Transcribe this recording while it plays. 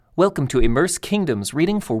Welcome to Immerse Kingdoms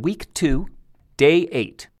reading for Week 2, Day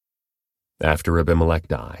 8. After Abimelech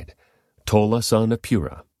died, Tola son of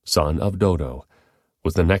Purah, son of Dodo,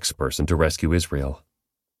 was the next person to rescue Israel.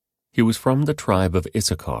 He was from the tribe of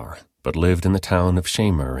Issachar, but lived in the town of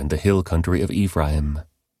Shamir in the hill country of Ephraim.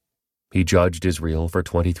 He judged Israel for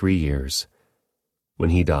 23 years.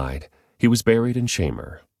 When he died, he was buried in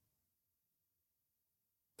Shamir.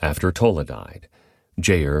 After Tola died,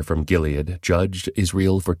 Jair from Gilead judged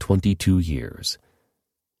Israel for 22 years.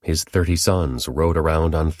 His 30 sons rode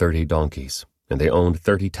around on 30 donkeys, and they owned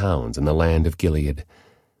 30 towns in the land of Gilead,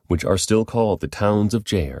 which are still called the towns of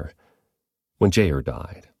Jair. When Jair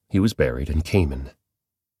died, he was buried in Canaan.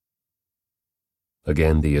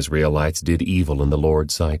 Again the Israelites did evil in the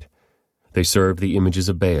Lord's sight. They served the images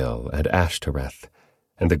of Baal and Ashtoreth,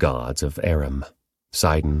 and the gods of Aram,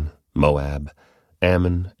 Sidon, Moab,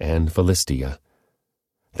 Ammon, and Philistia.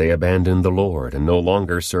 They abandoned the Lord and no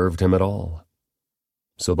longer served him at all.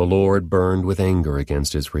 So the Lord burned with anger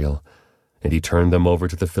against Israel, and he turned them over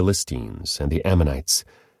to the Philistines and the Ammonites,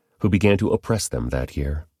 who began to oppress them that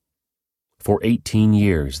year. For 18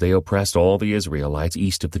 years they oppressed all the Israelites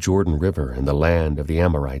east of the Jordan River in the land of the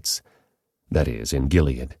Amorites, that is, in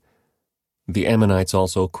Gilead. The Ammonites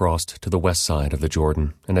also crossed to the west side of the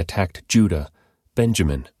Jordan and attacked Judah,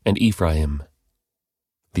 Benjamin, and Ephraim.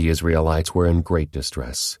 The Israelites were in great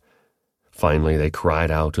distress. Finally they cried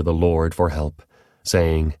out to the Lord for help,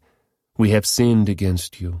 saying, "We have sinned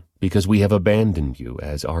against you, because we have abandoned you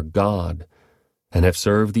as our God, and have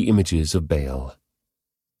served the images of Baal."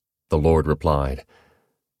 The Lord replied,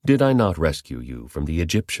 "Did I not rescue you from the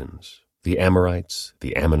Egyptians, the Amorites,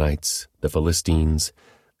 the Ammonites, the Philistines,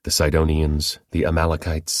 the Sidonians, the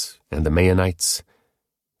Amalekites, and the Maonites?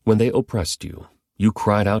 When they oppressed you, you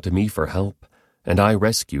cried out to me for help, and I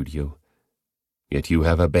rescued you. Yet you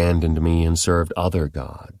have abandoned me and served other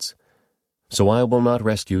gods. So I will not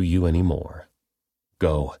rescue you any more.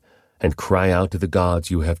 Go and cry out to the gods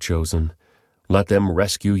you have chosen. Let them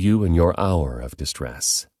rescue you in your hour of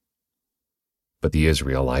distress." But the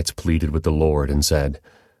Israelites pleaded with the Lord and said,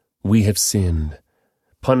 "We have sinned.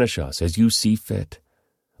 Punish us as you see fit.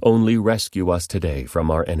 Only rescue us today from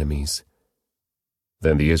our enemies."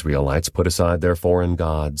 Then the Israelites put aside their foreign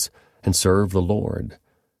gods and served the Lord,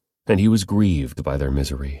 and he was grieved by their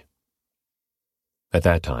misery. At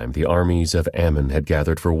that time the armies of Ammon had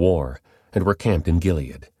gathered for war and were camped in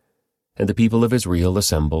Gilead, and the people of Israel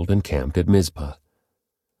assembled and camped at Mizpah.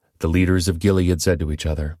 The leaders of Gilead said to each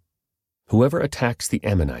other, "Whoever attacks the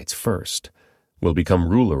Ammonites first will become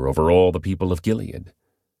ruler over all the people of Gilead."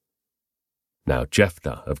 Now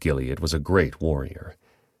Jephthah of Gilead was a great warrior.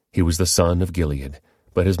 He was the son of Gilead,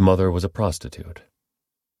 but his mother was a prostitute.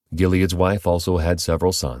 Gilead's wife also had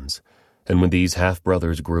several sons, and when these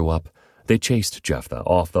half-brothers grew up, they chased Jephthah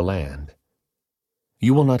off the land.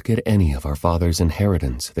 "You will not get any of our father's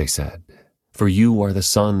inheritance," they said, "for you are the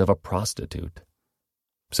son of a prostitute."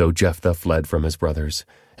 So Jephthah fled from his brothers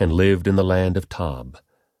and lived in the land of Tob.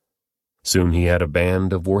 Soon he had a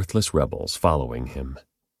band of worthless rebels following him.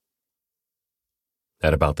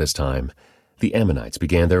 At about this time, the Ammonites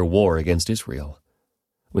began their war against Israel.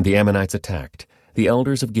 When the Ammonites attacked, the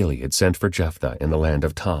elders of Gilead sent for Jephthah in the land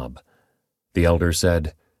of Tob. The elders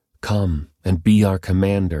said, "Come and be our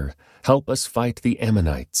commander. Help us fight the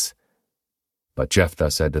Ammonites." But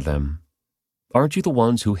Jephthah said to them, "Aren't you the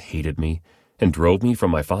ones who hated me and drove me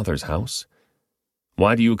from my father's house?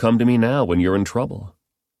 Why do you come to me now when you're in trouble?"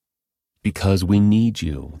 "Because we need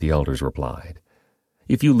you," the elders replied.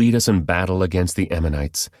 "If you lead us in battle against the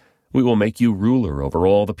Ammonites, we will make you ruler over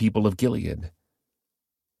all the people of Gilead."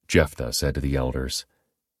 Jephthah said to the elders,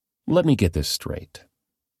 "Let me get this straight.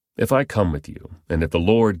 If I come with you, and if the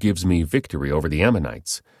Lord gives me victory over the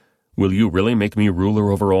Ammonites, will you really make me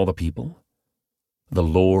ruler over all the people?" "The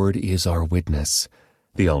Lord is our witness,"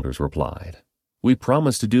 the elders replied. "We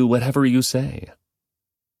promise to do whatever you say."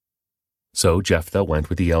 So Jephthah went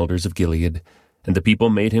with the elders of Gilead, and the people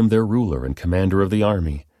made him their ruler and commander of the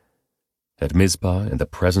army. At Mizpah, in the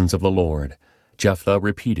presence of the Lord, Jephthah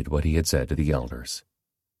repeated what he had said to the elders.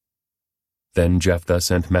 Then Jephthah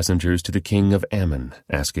sent messengers to the king of Ammon,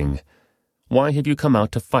 asking, "Why have you come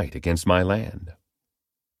out to fight against my land?"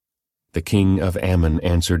 The king of Ammon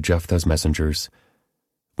answered Jephthah's messengers,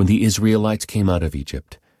 "When the Israelites came out of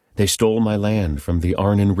Egypt, they stole my land from the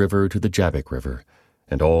Arnon River to the Jabbok River,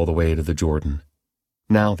 and all the way to the Jordan.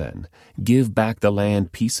 Now then, give back the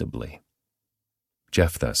land peaceably."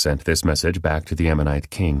 Jephthah sent this message back to the Ammonite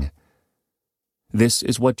king. This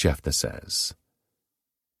is what Jephthah says.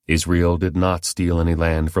 Israel did not steal any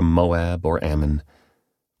land from Moab or Ammon.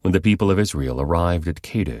 When the people of Israel arrived at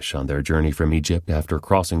Kadesh on their journey from Egypt after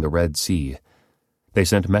crossing the Red Sea, they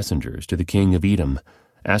sent messengers to the king of Edom,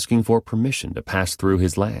 asking for permission to pass through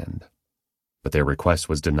his land. But their request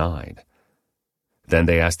was denied. Then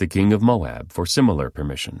they asked the king of Moab for similar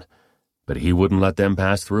permission, but he wouldn't let them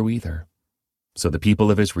pass through either. So the people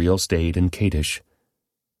of Israel stayed in Kadesh.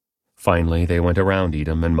 Finally, they went around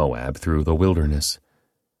Edom and Moab through the wilderness.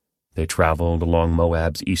 They traveled along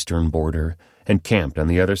Moab's eastern border and camped on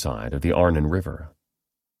the other side of the Arnon River.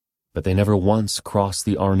 But they never once crossed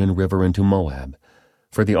the Arnon River into Moab,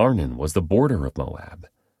 for the Arnon was the border of Moab.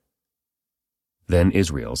 Then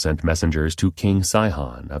Israel sent messengers to King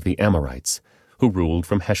Sihon of the Amorites, who ruled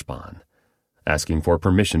from Heshbon, asking for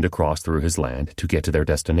permission to cross through his land to get to their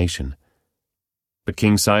destination. But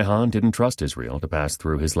King Sihon didn't trust Israel to pass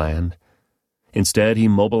through his land. Instead, he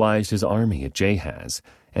mobilized his army at Jahaz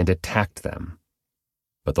and attacked them.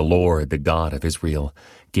 But the Lord, the God of Israel,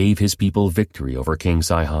 gave his people victory over King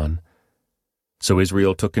Sihon. So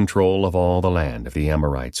Israel took control of all the land of the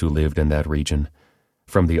Amorites who lived in that region,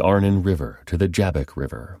 from the Arnon River to the Jabbok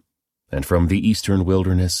River, and from the eastern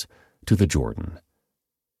wilderness to the Jordan.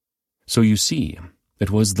 So you see,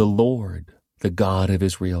 it was the Lord, the God of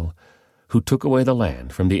Israel, who took away the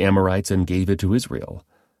land from the Amorites and gave it to Israel.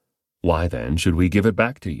 Why then should we give it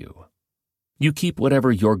back to you? You keep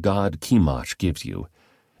whatever your god Chemosh gives you,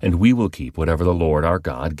 and we will keep whatever the Lord our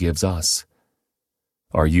God gives us.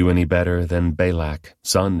 Are you any better than Balak,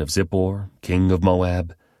 son of Zippor, king of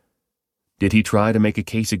Moab? Did he try to make a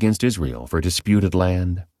case against Israel for disputed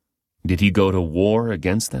land? Did he go to war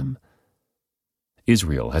against them?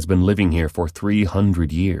 Israel has been living here for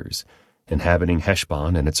 300 years, inhabiting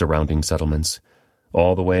Heshbon and its surrounding settlements,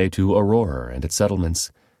 all the way to Aroer and its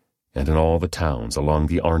settlements, and in all the towns along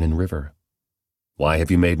the Arnon River. Why have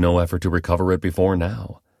you made no effort to recover it before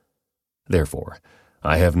now? Therefore,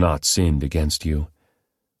 I have not sinned against you.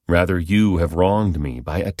 Rather, you have wronged me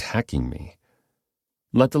by attacking me.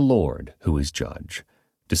 Let the Lord, who is judge,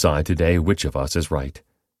 decide today which of us is right,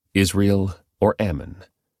 Israel or Ammon.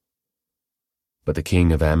 But the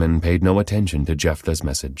king of Ammon paid no attention to Jephthah's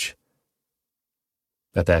message.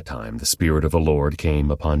 At that time the Spirit of the Lord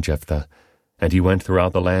came upon Jephthah, and he went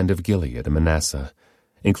throughout the land of Gilead and Manasseh,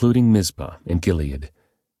 including Mizpah in Gilead,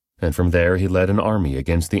 and from there he led an army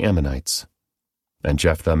against the Ammonites. And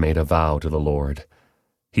Jephthah made a vow to the Lord.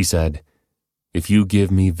 He said, "If you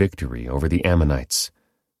give me victory over the Ammonites,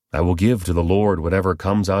 I will give to the Lord whatever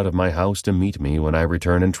comes out of my house to meet me when I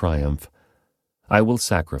return in triumph. I will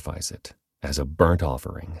sacrifice it as a burnt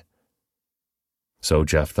offering." So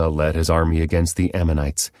Jephthah led his army against the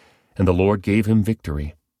Ammonites, and the Lord gave him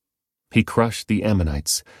victory. He crushed the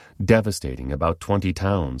Ammonites, devastating about 20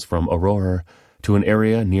 towns from Aroer to an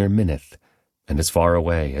area near Minnith, and as far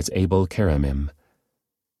away as Abel-keramim.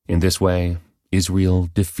 In this way, Israel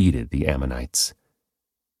defeated the Ammonites.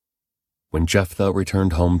 When Jephthah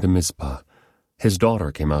returned home to Mizpah, his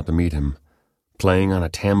daughter came out to meet him, playing on a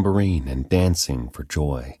tambourine and dancing for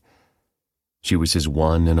joy. She was his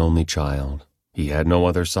one and only child. He had no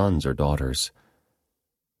other sons or daughters.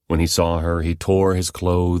 When he saw her, he tore his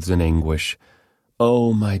clothes in anguish.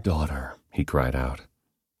 "Oh, my daughter," he cried out,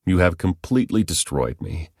 "you have completely destroyed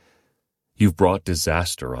me. You've brought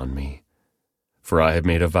disaster on me. For I have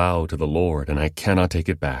made a vow to the Lord, and I cannot take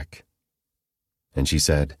it back." And she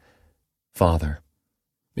said, "Father,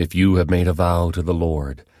 if you have made a vow to the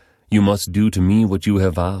Lord, you must do to me what you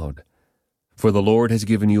have vowed. For the Lord has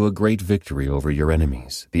given you a great victory over your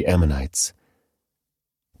enemies, the Ammonites.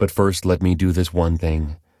 But first let me do this one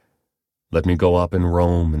thing. Let me go up and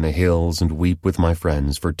roam in the hills and weep with my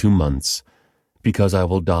friends for 2 months, because I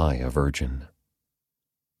will die a virgin."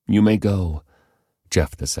 "You may go,"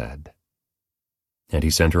 Jephthah said. And he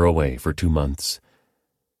sent her away for 2 months.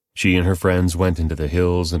 She and her friends went into the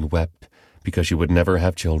hills and wept, because she would never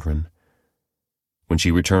have children. When she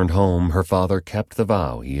returned home, her father kept the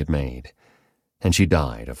vow he had made, and she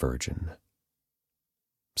died a virgin.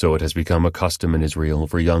 So it has become a custom in Israel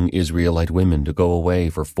for young Israelite women to go away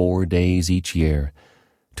for 4 days each year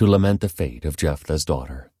to lament the fate of Jephthah's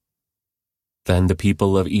daughter. Then the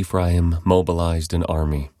people of Ephraim mobilized an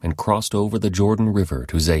army and crossed over the Jordan River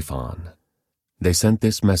to Zaphon. They sent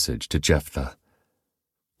this message to Jephthah: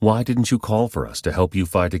 "Why didn't you call for us to help you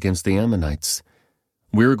fight against the Ammonites?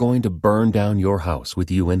 We're going to burn down your house with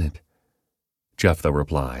you in it." Jephthah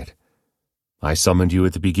replied, "I summoned you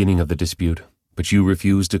at the beginning of the dispute, but you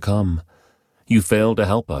refused to come. You failed to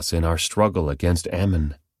help us in our struggle against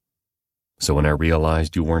Ammon. So when I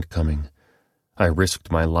realized you weren't coming, I risked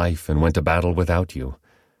my life and went to battle without you,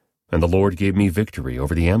 and the Lord gave me victory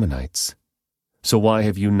over the Ammonites. So why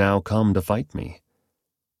have you now come to fight me?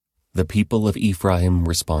 The people of Ephraim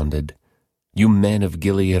responded, "You men of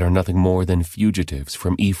Gilead are nothing more than fugitives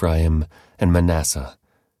from Ephraim and Manasseh."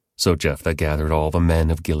 So Jephthah gathered all the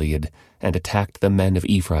men of Gilead and attacked the men of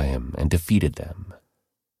Ephraim and defeated them.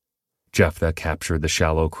 Jephthah captured the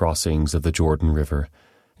shallow crossings of the Jordan River,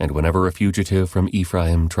 and whenever a fugitive from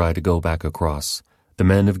Ephraim tried to go back across, the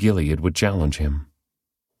men of Gilead would challenge him.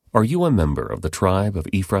 "Are you a member of the tribe of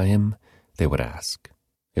Ephraim?" they would ask.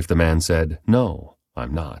 If the man said, "No,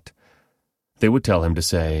 I'm not," they would tell him to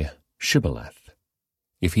say, "Shibboleth."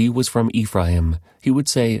 If he was from Ephraim, he would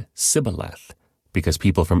say Sibboleth, because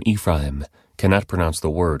people from Ephraim cannot pronounce the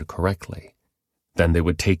word correctly. Then they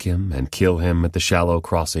would take him and kill him at the shallow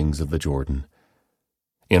crossings of the Jordan.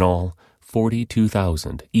 In all,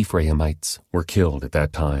 42,000 Ephraimites were killed at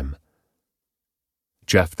that time.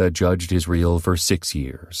 Jephthah judged Israel for 6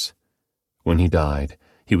 years. When he died,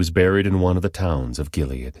 he was buried in one of the towns of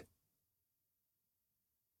Gilead.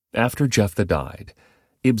 After Jephthah died,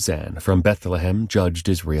 Ibzan from Bethlehem judged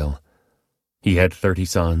Israel. He had 30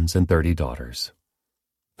 sons and 30 daughters.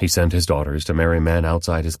 He sent his daughters to marry men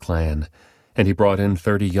outside his clan, and he brought in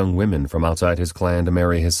 30 young women from outside his clan to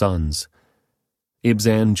marry his sons.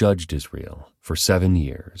 Ibzan judged Israel for 7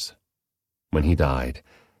 years. When he died,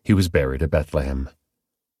 he was buried at Bethlehem.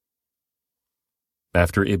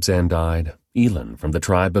 After Ibzan died, Elon from the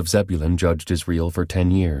tribe of Zebulun judged Israel for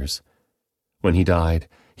 10 years. When he died,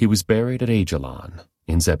 he was buried at Ajalon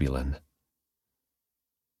in Zebulun.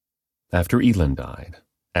 After Elon died,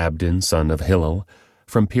 Abdon, son of Hillel,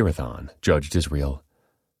 from Pirathon, judged Israel.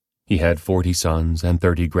 He had 40 sons and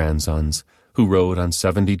 30 grandsons, who rode on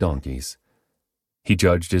 70 donkeys. He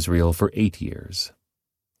judged Israel for 8 years.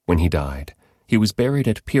 When he died, he was buried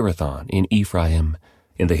at Pirathon in Ephraim,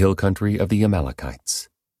 in the hill country of the Amalekites.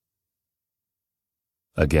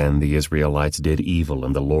 Again the Israelites did evil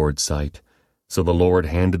in the Lord's sight, so the Lord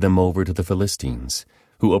handed them over to the Philistines,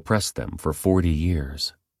 who oppressed them for 40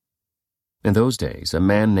 years. In those days a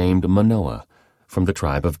man named Manoah, from the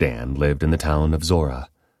tribe of Dan, lived in the town of Zorah.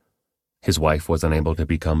 His wife was unable to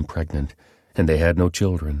become pregnant, and they had no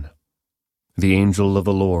children. The angel of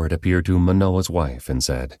the Lord appeared to Manoah's wife and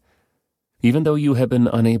said, "Even though you have been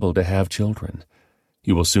unable to have children,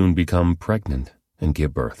 you will soon become pregnant and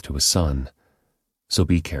give birth to a son. So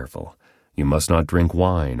be careful. You must not drink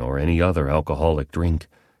wine or any other alcoholic drink,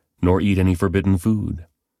 nor eat any forbidden food.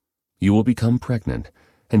 You will become pregnant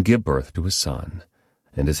and give birth to a son,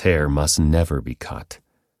 and his hair must never be cut.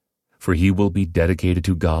 For he will be dedicated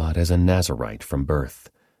to God as a Nazirite from birth.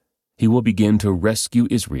 He will begin to rescue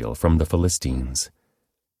Israel from the Philistines."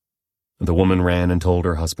 The woman ran and told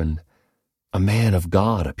her husband, "A man of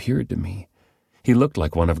God appeared to me. He looked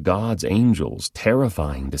like one of God's angels,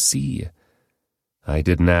 terrifying to see. I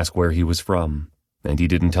didn't ask where he was from, and he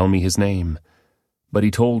didn't tell me his name. But he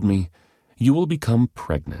told me, 'You will become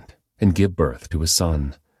pregnant and give birth to a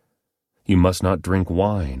son. You must not drink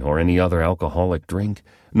wine or any other alcoholic drink,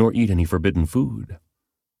 nor eat any forbidden food.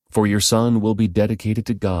 For your son will be dedicated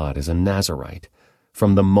to God as a Nazirite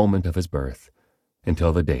from the moment of his birth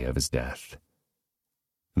until the day of his death.'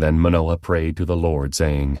 Then Manoah prayed to the Lord,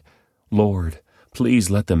 saying, 'Lord, please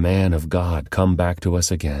let the man of God come back to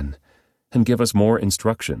us again, and give us more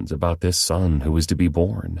instructions about this son who is to be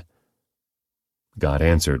born.' God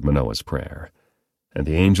answered Manoah's prayer, and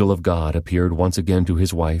the angel of God appeared once again to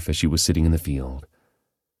his wife as she was sitting in the field.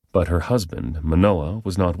 But her husband, Manoah,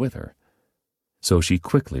 was not with her. So she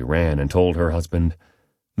quickly ran and told her husband,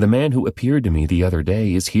 'The man who appeared to me the other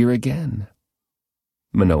day is here again.'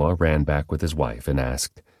 Manoah ran back with his wife and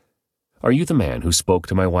asked, 'Are you the man who spoke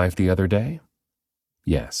to my wife the other day?'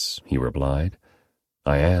 'Yes,' he replied,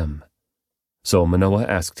 'I am.' So Manoah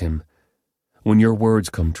asked him, 'When your words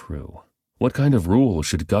come true, what kind of rule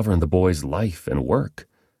should govern the boy's life and work?'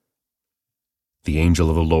 The angel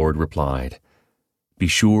of the Lord replied, 'Be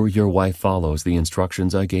sure your wife follows the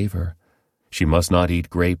instructions I gave her. She must not eat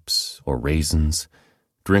grapes or raisins,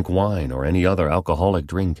 drink wine or any other alcoholic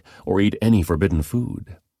drink, or eat any forbidden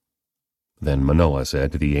food.' Then Manoah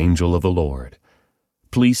said to the angel of the Lord,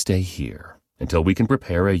 'Please stay here until we can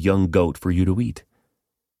prepare a young goat for you to eat.'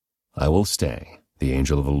 'I will stay,' the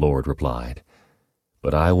angel of the Lord replied,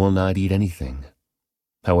 'but I will not eat anything.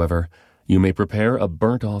 However, you may prepare a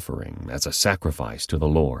burnt offering as a sacrifice to the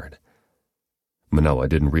Lord.' Manoah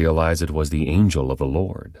didn't realize it was the angel of the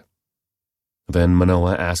Lord. Then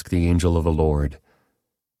Manoah asked the angel of the Lord,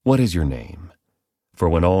 'What is your name? For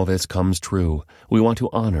when all this comes true, we want to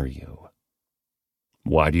honor you.'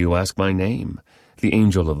 'Why do you ask my name?' the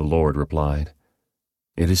angel of the Lord replied.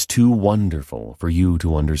 'It is too wonderful for you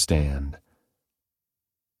to understand.'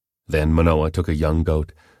 Then Manoah took a young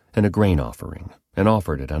goat and a grain offering, and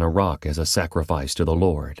offered it on a rock as a sacrifice to the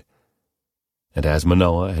Lord. And as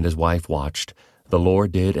Manoah and his wife watched, the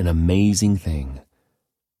Lord did an amazing thing.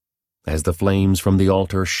 As the flames from the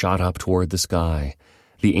altar shot up toward the sky,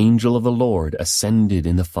 the angel of the Lord ascended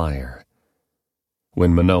in the fire.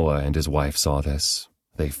 When Manoah and his wife saw this,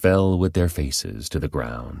 they fell with their faces to the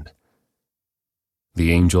ground.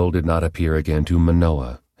 The angel did not appear again to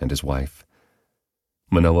Manoah and his wife.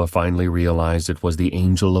 Manoah finally realized it was the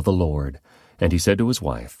angel of the Lord, and he said to his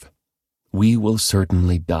wife, "We will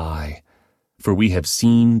certainly die, for we have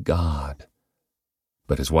seen God."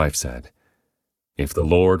 But his wife said, "If the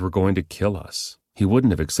Lord were going to kill us, he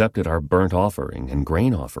wouldn't have accepted our burnt offering and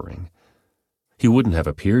grain offering. He wouldn't have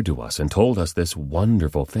appeared to us and told us this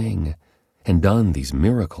wonderful thing and done these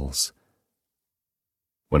miracles."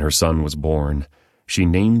 When her son was born, she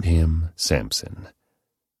named him Samson.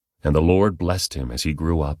 And the Lord blessed him as he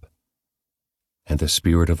grew up. And the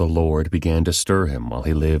Spirit of the Lord began to stir him while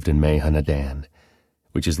he lived in Mahanadan,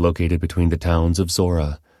 which is located between the towns of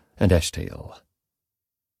Zorah and Eshtaol.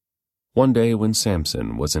 One day when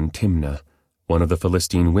Samson was in Timnah, one of the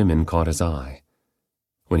Philistine women caught his eye.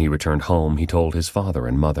 When he returned home, he told his father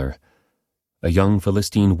and mother, "A young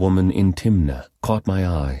Philistine woman in Timnah caught my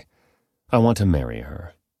eye. I want to marry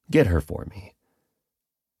her. Get her for me."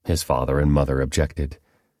 His father and mother objected.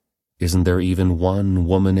 "Isn't there even one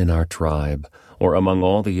woman in our tribe, or among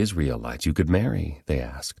all the Israelites you could marry?" they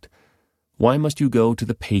asked. "Why must you go to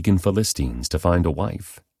the pagan Philistines to find a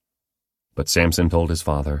wife?" But Samson told his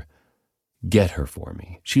father, "Get her for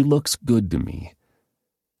me. She looks good to me."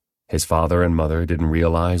 His father and mother didn't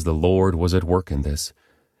realize the Lord was at work in this,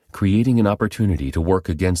 creating an opportunity to work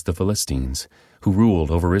against the Philistines, who ruled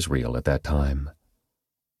over Israel at that time.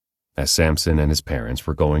 As Samson and his parents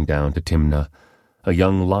were going down to Timnah, a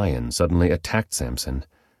young lion suddenly attacked Samson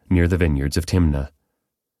near the vineyards of Timnah.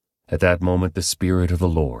 At that moment the Spirit of the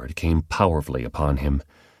Lord came powerfully upon him,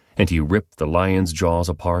 and he ripped the lion's jaws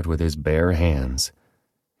apart with his bare hands.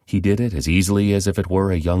 He did it as easily as if it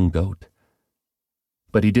were a young goat.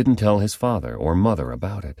 But he didn't tell his father or mother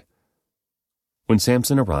about it. When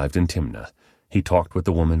Samson arrived in Timnah, he talked with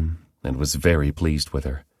the woman and was very pleased with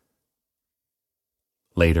her.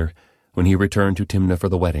 Later, when he returned to Timnah for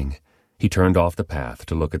the wedding, he turned off the path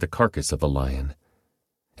to look at the carcass of the lion,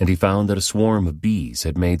 and he found that a swarm of bees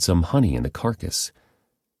had made some honey in the carcass.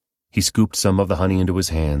 He scooped some of the honey into his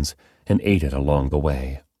hands and ate it along the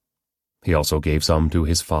way. He also gave some to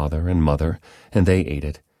his father and mother, and they ate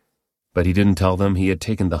it, but he didn't tell them he had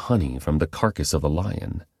taken the honey from the carcass of the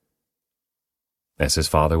lion. As his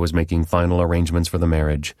father was making final arrangements for the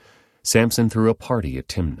marriage, Samson threw a party at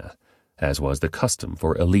Timnah, as was the custom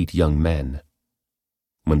for elite young men.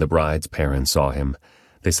 When the bride's parents saw him,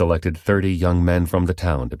 they selected 30 young men from the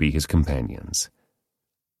town to be his companions.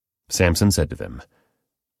 Samson said to them,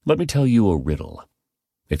 "Let me tell you a riddle.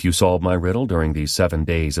 If you solve my riddle during these 7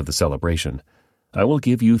 days of the celebration, I will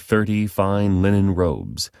give you 30 fine linen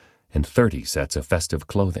robes and 30 sets of festive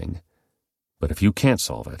clothing. But if you can't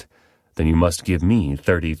solve it, then you must give me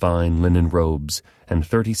 30 fine linen robes and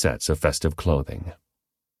 30 sets of festive clothing."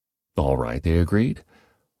 "All right," they agreed.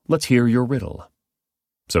 "Let's hear your riddle."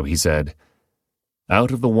 So he said,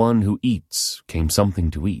 "Out of the one who eats came something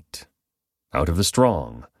to eat. Out of the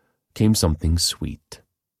strong came something sweet."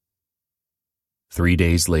 3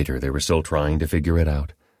 days later, they were still trying to figure it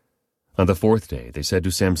out. On the 4th day, they said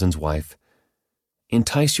to Samson's wife,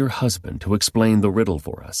 "Entice your husband to explain the riddle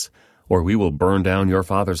for us, or we will burn down your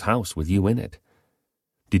father's house with you in it.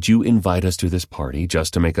 Did you invite us to this party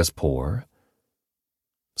just to make us poor?"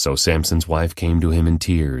 So Samson's wife came to him in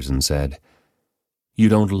tears and said, "You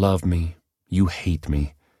don't love me. You hate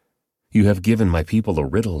me. You have given my people a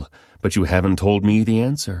riddle, but you haven't told me the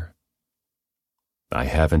answer." "I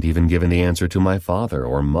haven't even given the answer to my father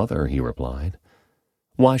or mother," he replied.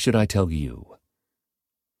 "Why should I tell you?"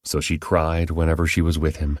 So she cried whenever she was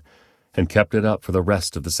with him, and kept it up for the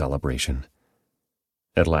rest of the celebration.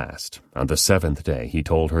 At last, on the 7th day, he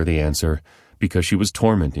told her the answer, because she was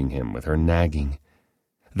tormenting him with her nagging.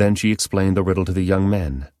 Then she explained the riddle to the young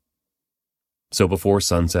men. So before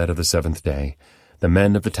sunset of the 7th day, the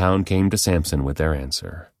men of the town came to Samson with their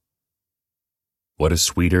answer. "What is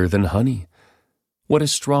sweeter than honey? What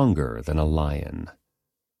is stronger than a lion?"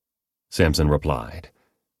 Samson replied,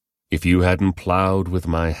 "If you hadn't plowed with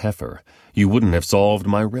my heifer, you wouldn't have solved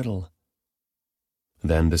my riddle."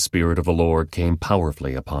 Then the Spirit of the Lord came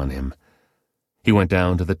powerfully upon him. He went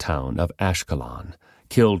down to the town of Ashkelon,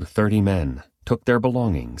 killed 30 men, took their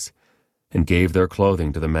belongings, and gave their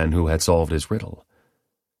clothing to the men who had solved his riddle.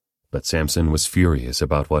 But Samson was furious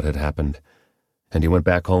about what had happened, and he went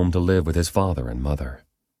back home to live with his father and mother.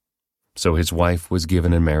 So his wife was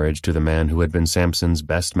given in marriage to the man who had been Samson's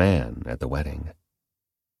best man at the wedding.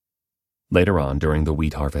 Later on, during the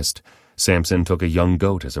wheat harvest, Samson took a young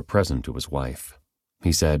goat as a present to his wife.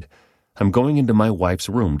 He said, "I'm going into my wife's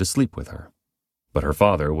room to sleep with her." But her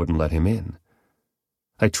father wouldn't let him in.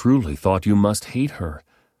 "I truly thought you must hate her,"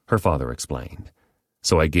 her father explained.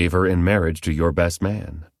 "So I gave her in marriage to your best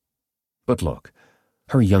man. But look,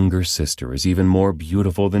 her younger sister is even more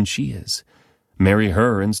beautiful than she is. Marry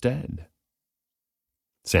her instead."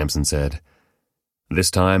 Samson said,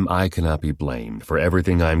 "This time I cannot be blamed for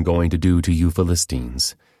everything I am going to do to you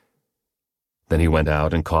Philistines." Then he went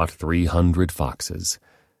out and caught 300 foxes.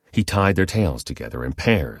 He tied their tails together in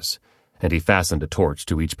pairs, and he fastened a torch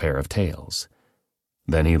to each pair of tails.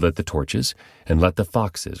 Then he lit the torches and let the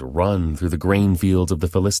foxes run through the grain fields of the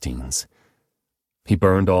Philistines. He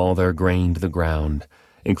burned all their grain to the ground,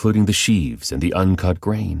 including the sheaves and the uncut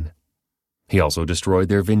grain. He also destroyed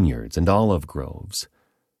their vineyards and olive groves.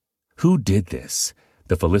 "Who did this?"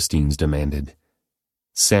 the Philistines demanded.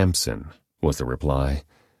 "Samson," was the reply,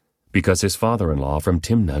 "because his father-in-law from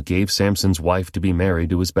Timnah gave Samson's wife to be married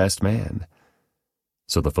to his best man."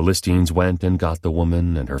 So the Philistines went and got the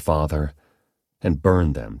woman and her father and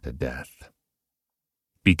burned them to death.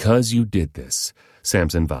 "Because you did this,"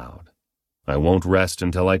 Samson vowed, "I won't rest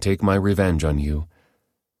until I take my revenge on you."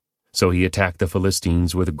 So he attacked the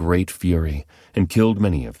Philistines with great fury and killed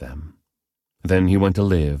many of them. Then he went to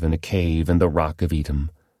live in a cave in the rock of Etam.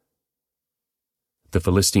 The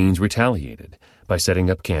Philistines retaliated by setting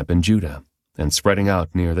up camp in Judah and spreading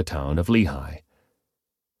out near the town of Lehi.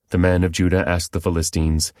 The men of Judah asked the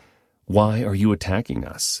Philistines, "Why are you attacking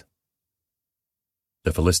us?"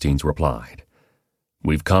 The Philistines replied,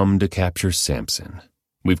 "We've come to capture Samson.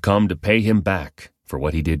 We've come to pay him back for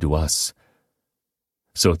what he did to us."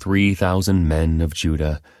 So 3,000 men of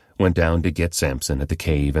Judah went down to get Samson at the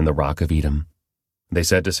cave in the rock of Etam. They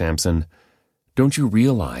said to Samson, "Don't you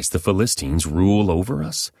realize the Philistines rule over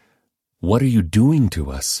us? What are you doing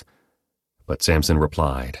to us?" But Samson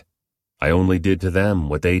replied, "I only did to them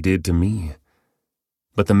what they did to me."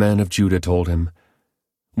 But the men of Judah told him,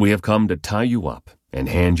 "We have come to tie you up and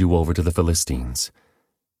hand you over to the Philistines."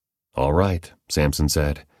 "All right," Samson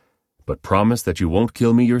said, "but promise that you won't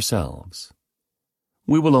kill me yourselves."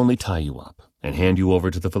 "We will only tie you up and hand you over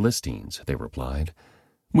to the Philistines," they replied.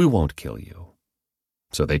 "We won't kill you."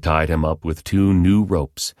 So they tied him up with 2 new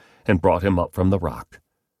ropes and brought him up from the rock.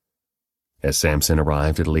 As Samson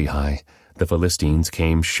arrived at Lehi, the Philistines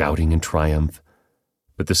came shouting in triumph.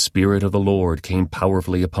 But the Spirit of the Lord came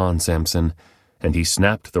powerfully upon Samson, and he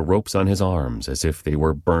snapped the ropes on his arms as if they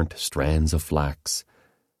were burnt strands of flax,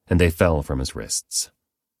 and they fell from his wrists.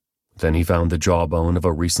 Then he found the jawbone of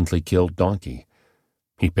a recently killed donkey.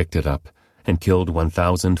 He picked it up and killed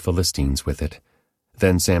 1,000 Philistines with it.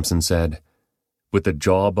 Then Samson said, "With the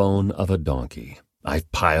jawbone of a donkey,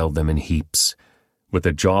 I've piled them in heaps. With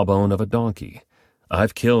the jawbone of a donkey,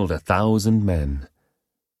 I've killed 1,000 men."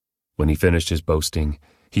 When he finished his boasting,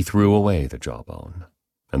 he threw away the jawbone,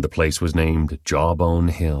 and the place was named Jawbone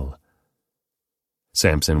Hill.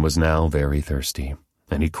 Samson was now very thirsty,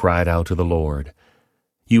 and he cried out to the Lord,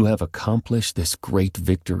 "You have accomplished this great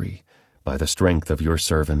victory by the strength of your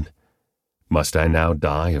servant. Must I now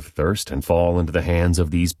die of thirst and fall into the hands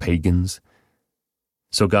of these pagans?"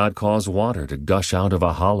 So God caused water to gush out of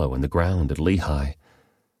a hollow in the ground at Lehi,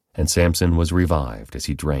 and Samson was revived as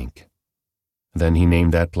he drank. Then he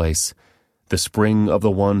named that place the Spring of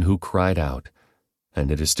the One Who Cried Out,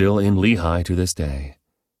 and it is still in Lehi to this day.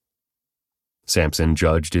 Samson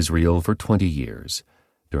judged Israel for 20 years,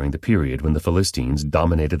 during the period when the Philistines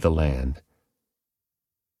dominated the land.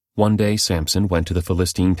 One day Samson went to the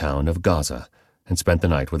Philistine town of Gaza and spent the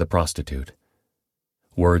night with a prostitute.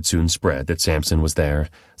 Word soon spread that Samson was there,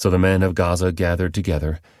 so the men of Gaza gathered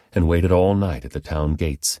together and waited all night at the town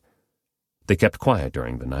gates. They kept quiet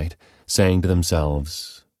during the night, saying to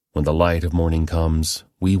themselves, "When the light of morning comes,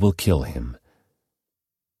 we will kill him."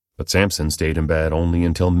 But Samson stayed in bed only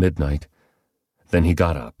until midnight. Then he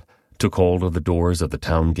got up, took hold of the doors of the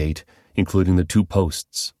town gate, including the 2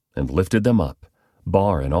 posts, and lifted them up,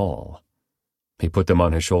 bar and all. He put them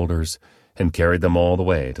on his shoulders and carried them all the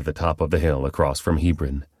way to the top of the hill across from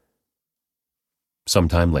Hebron. Some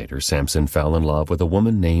time later, Samson fell in love with a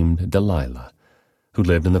woman named Delilah, who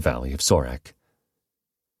lived in the valley of Sorek.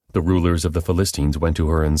 The rulers of the Philistines went to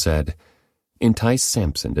her and said, "Entice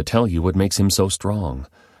Samson to tell you what makes him so strong,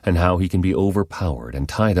 and how he can be overpowered and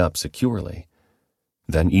tied up securely.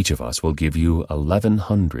 Then each of us will give you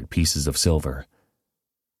 1,100 pieces of silver."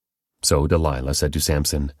 So Delilah said to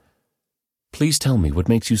Samson, "Please tell me what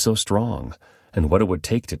makes you so strong, and what it would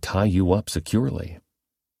take to tie you up securely."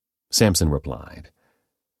 Samson replied,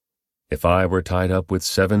 "If I were tied up with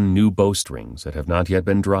 7 new bowstrings that have not yet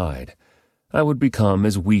been dried, I would become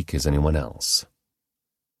as weak as anyone else."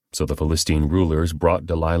 So the Philistine rulers brought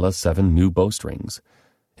Delilah 7 new bowstrings,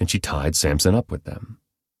 and she tied Samson up with them.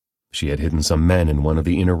 She had hidden some men in one of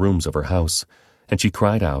the inner rooms of her house, and she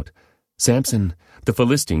cried out, "Samson, the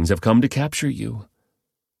Philistines have come to capture you."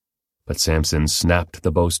 But Samson snapped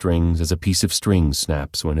the bowstrings as a piece of string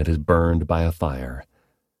snaps when it is burned by a fire.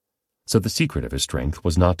 So the secret of his strength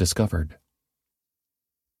was not discovered.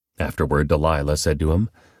 Afterward, Delilah said to him,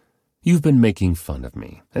 "You've been making fun of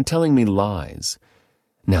me and telling me lies.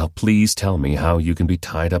 Now please tell me how you can be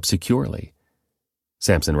tied up securely."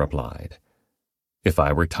 Samson replied, "If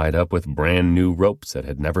I were tied up with brand new ropes that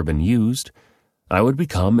had never been used, I would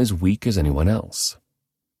become as weak as anyone else."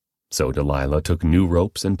 So Delilah took new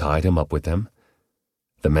ropes and tied him up with them.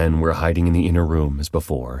 The men were hiding in the inner room as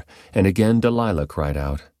before, and again Delilah cried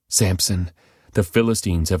out, "Samson, the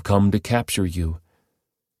Philistines have come to capture you."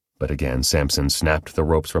 But again Samson snapped the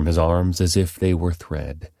ropes from his arms as if they were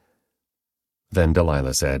thread. Then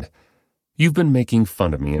Delilah said, "You've been making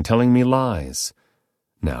fun of me and telling me lies.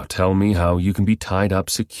 Now tell me how you can be tied up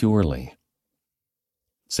securely."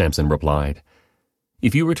 Samson replied,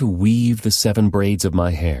 "If you were to weave the 7 braids of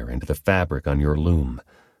my hair into the fabric on your loom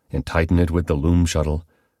and tighten it with the loom shuttle,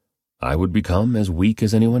 I would become as weak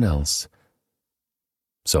as anyone else."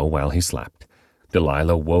 So while he slept,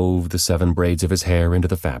 Delilah wove the 7 braids of his hair into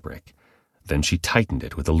the fabric. Then she tightened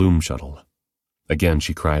it with the loom shuttle. Again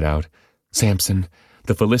she cried out, "Samson,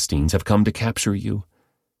 the Philistines have come to capture you."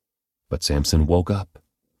 But Samson woke up,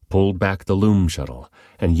 pulled back the loom shuttle,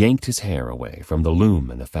 and yanked his hair away from the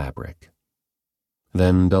loom and the fabric.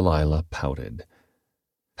 Then Delilah pouted.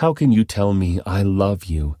 "How can you tell me I love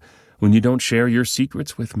you when you don't share your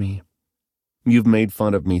secrets with me? You've made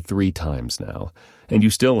fun of me 3 times now, and you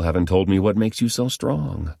still haven't told me what makes you so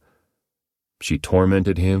strong." She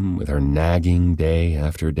tormented him with her nagging day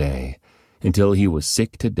after day, until he was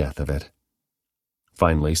sick to death of it.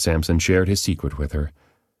 Finally, Samson shared his secret with her.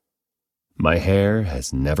 "My hair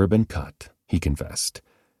has never been cut," he confessed,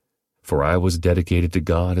 "for I was dedicated to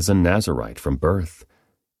God as a Nazirite from birth.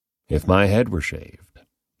 If my head were shaved,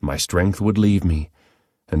 my strength would leave me,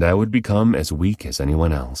 and I would become as weak as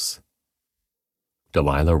anyone else."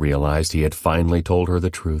 Delilah realized he had finally told her the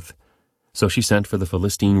truth, so she sent for the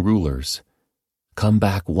Philistine rulers. "Come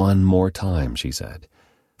back one more time," she said,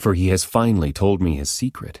 "for he has finally told me his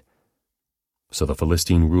secret." So the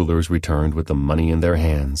Philistine rulers returned with the money in their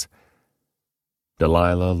hands.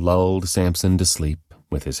 Delilah lulled Samson to sleep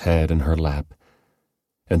with his head in her lap,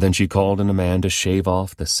 and then she called in a man to shave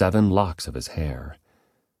off the 7 locks of his hair.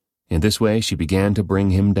 In this way she began to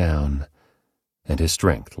bring him down, and his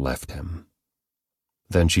strength left him.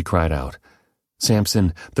 Then she cried out,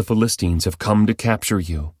 "Samson, the Philistines have come to capture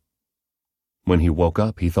you." When he woke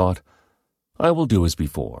up, he thought, "I will do as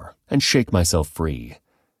before and shake myself free."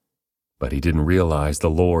 But he didn't realize the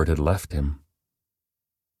Lord had left him.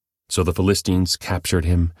 So the Philistines captured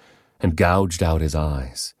him and gouged out his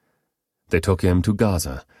eyes. They took him to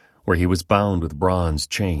Gaza, where he was bound with bronze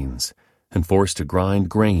chains and forced to grind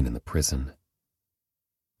grain in the prison.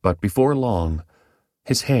 But before long,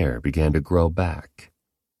 his hair began to grow back.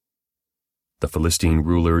 The Philistine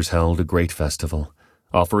rulers held a great festival,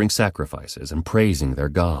 offering sacrifices and praising their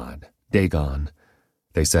god, Dagon.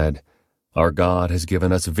 They said, "Our God has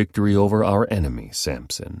given us victory over our enemy,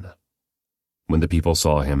 Samson." When the people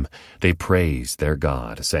saw him, they praised their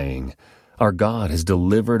God, saying, "Our God has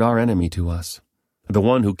delivered our enemy to us. The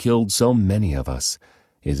one who killed so many of us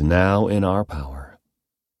is now in our power."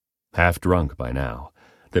 Half drunk by now,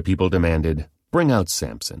 the people demanded, "Bring out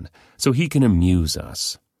Samson, so he can amuse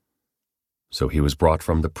us." So he was brought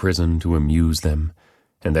from the prison to amuse them,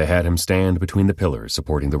 and they had him stand between the pillars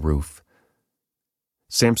supporting the roof.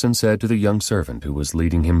 Samson said to the young servant who was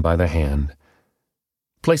leading him by the hand,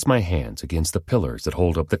 "Place my hands against the pillars that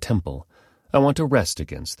hold up the temple. I want to rest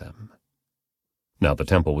against them." Now the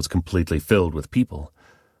temple was completely filled with people.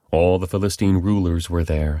 All the Philistine rulers were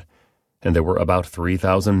there, and there were about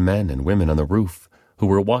 3,000 men and women on the roof who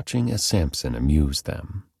were watching as Samson amused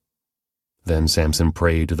them. Then Samson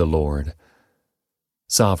prayed to the Lord,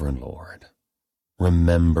 "Sovereign Lord,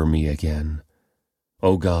 remember me again.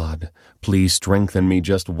 O God, please strengthen me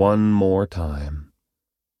just one more time.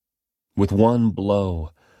 With one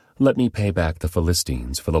blow, let me pay back the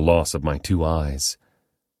Philistines for the loss of my 2 eyes."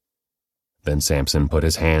 Then Samson put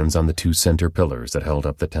his hands on the 2 center pillars that held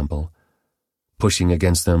up the temple. Pushing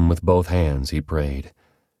against them with both hands, he prayed,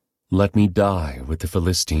 "Let me die with the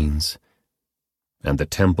Philistines." And the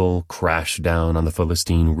temple crashed down on the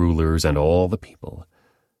Philistine rulers and all the people.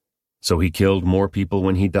 So he killed more people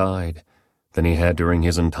when he died than he had during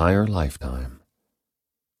his entire lifetime.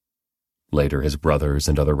 Later, his brothers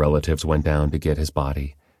and other relatives went down to get his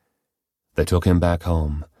body. They took him back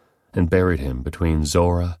home and buried him between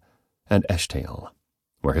Zorah and Eshtaol,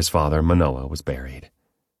 where his father Manoah was buried.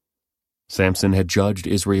 Samson had judged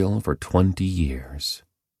Israel for 20 years.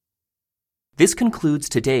 This concludes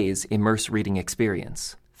today's Immerse Reading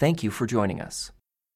Experience. Thank you for joining us.